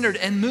and centered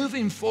and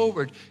moving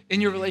forward in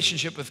your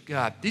relationship with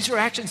God. These are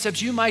action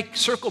steps you might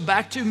circle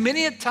back to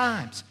many a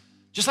times.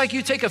 Just like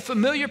you take a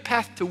familiar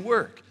path to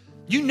work.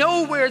 You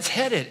know where it's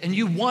headed and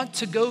you want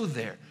to go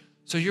there.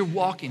 So you're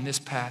walking this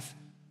path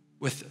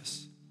with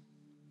us.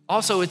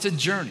 Also, it's a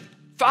journey.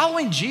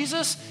 Following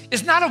Jesus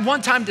is not a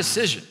one-time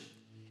decision.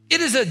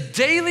 It is a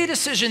daily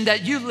decision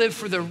that you live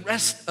for the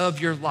rest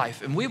of your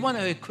life. And we want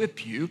to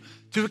equip you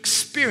to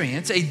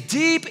experience a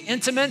deep,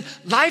 intimate,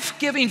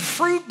 life-giving,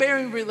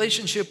 fruit-bearing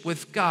relationship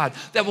with God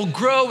that will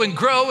grow and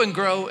grow and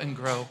grow and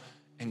grow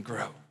and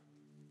grow.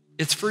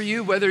 It's for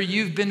you whether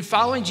you've been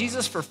following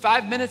Jesus for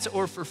 5 minutes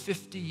or for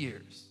 50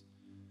 years.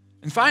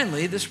 And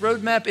finally, this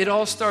roadmap, it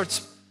all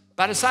starts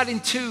by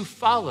deciding to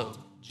follow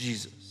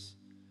Jesus.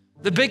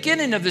 The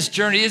beginning of this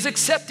journey is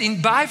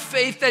accepting by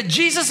faith that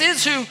Jesus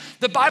is who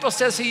the Bible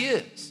says he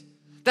is.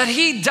 That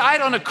he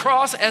died on a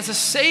cross as a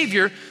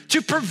savior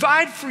to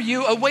provide for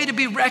you a way to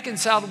be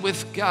reconciled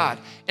with God.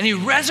 And he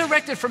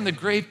resurrected from the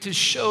grave to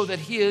show that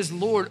he is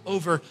Lord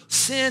over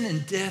sin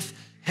and death,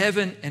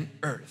 heaven and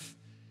earth.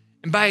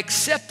 And by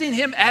accepting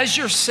him as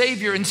your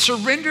savior and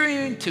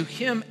surrendering to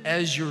him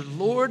as your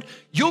Lord,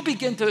 you'll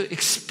begin to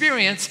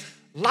experience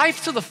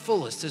life to the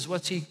fullest is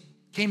what he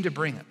came to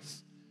bring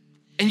us.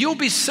 And you'll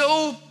be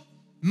so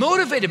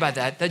motivated by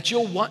that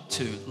you'll want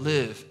to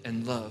live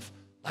and love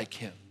like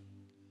him.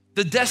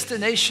 The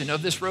destination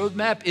of this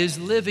roadmap is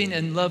living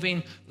and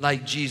loving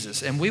like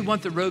Jesus. And we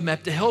want the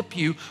roadmap to help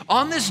you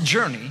on this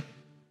journey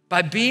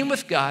by being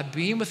with God,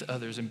 being with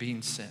others, and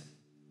being sent.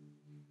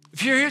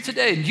 If you're here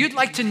today and you'd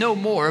like to know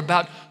more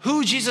about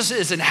who Jesus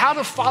is and how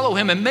to follow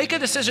him and make a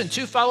decision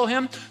to follow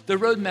him, the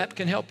roadmap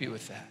can help you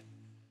with that.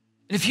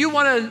 And if you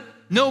want to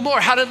know more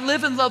how to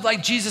live and love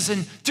like Jesus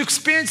and to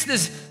experience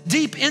this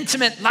deep,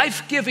 intimate,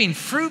 life-giving,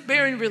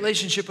 fruit-bearing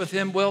relationship with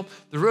him, well,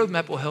 the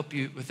roadmap will help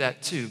you with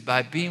that too,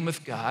 by being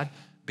with God,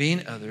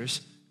 being others,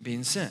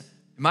 being sent.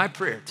 My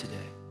prayer today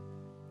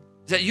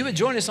is that you would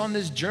join us on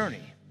this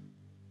journey.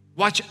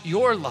 Watch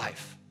your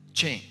life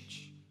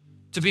change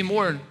to be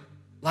more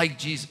like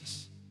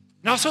Jesus.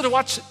 And also to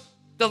watch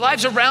the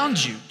lives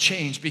around you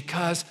change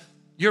because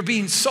you're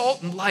being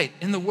salt and light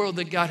in the world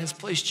that God has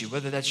placed you,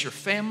 whether that's your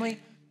family,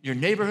 your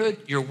neighborhood,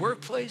 your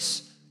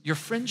workplace, your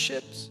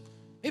friendships,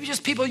 maybe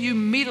just people you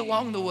meet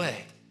along the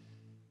way.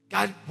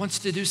 God wants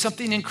to do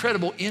something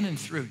incredible in and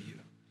through you.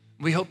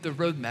 We hope the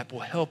roadmap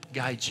will help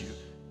guide you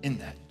in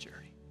that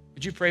journey.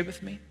 Would you pray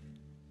with me?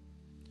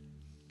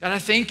 God, I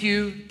thank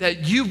you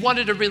that you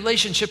wanted a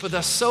relationship with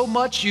us so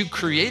much you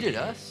created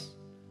us,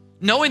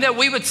 knowing that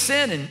we would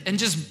sin and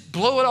just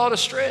blow it all to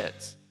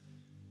shreds.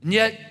 And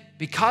yet,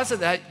 because of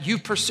that, you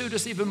pursued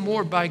us even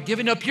more by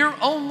giving up your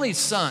only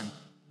son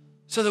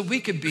so that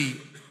we could be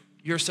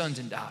your sons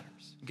and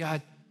daughters.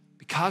 God,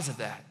 because of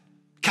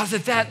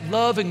that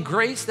love and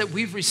grace that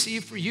we've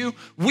received for you,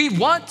 we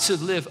want to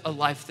live a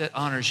life that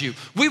honors you.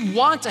 We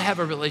want to have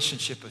a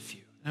relationship with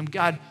you. And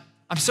God,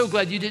 I'm so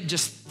glad you didn't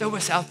just throw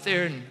us out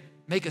there and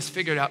make us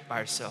figure it out by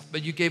ourselves,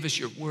 but you gave us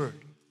your word.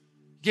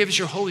 You gave us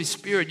your Holy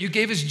Spirit. You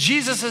gave us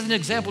Jesus as an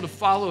example to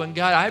follow. And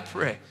God, I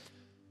pray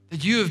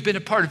that you have been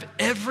a part of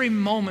every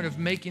moment of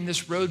making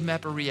this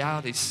roadmap a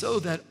reality so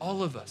that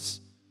all of us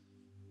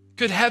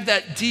could have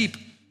that deep,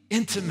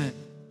 intimate,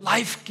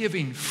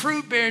 life-giving,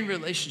 fruit-bearing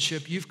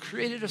relationship you've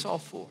created us all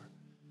for.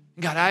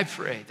 And God, I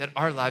pray that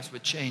our lives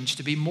would change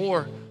to be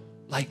more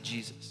like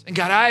Jesus. And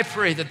God, I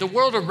pray that the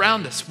world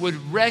around us would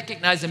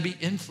recognize and be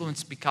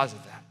influenced because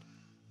of that.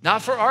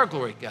 Not for our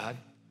glory, God,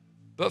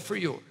 but for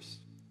yours.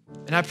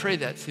 And I pray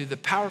that through the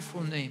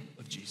powerful name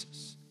of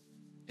Jesus.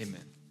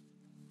 Amen.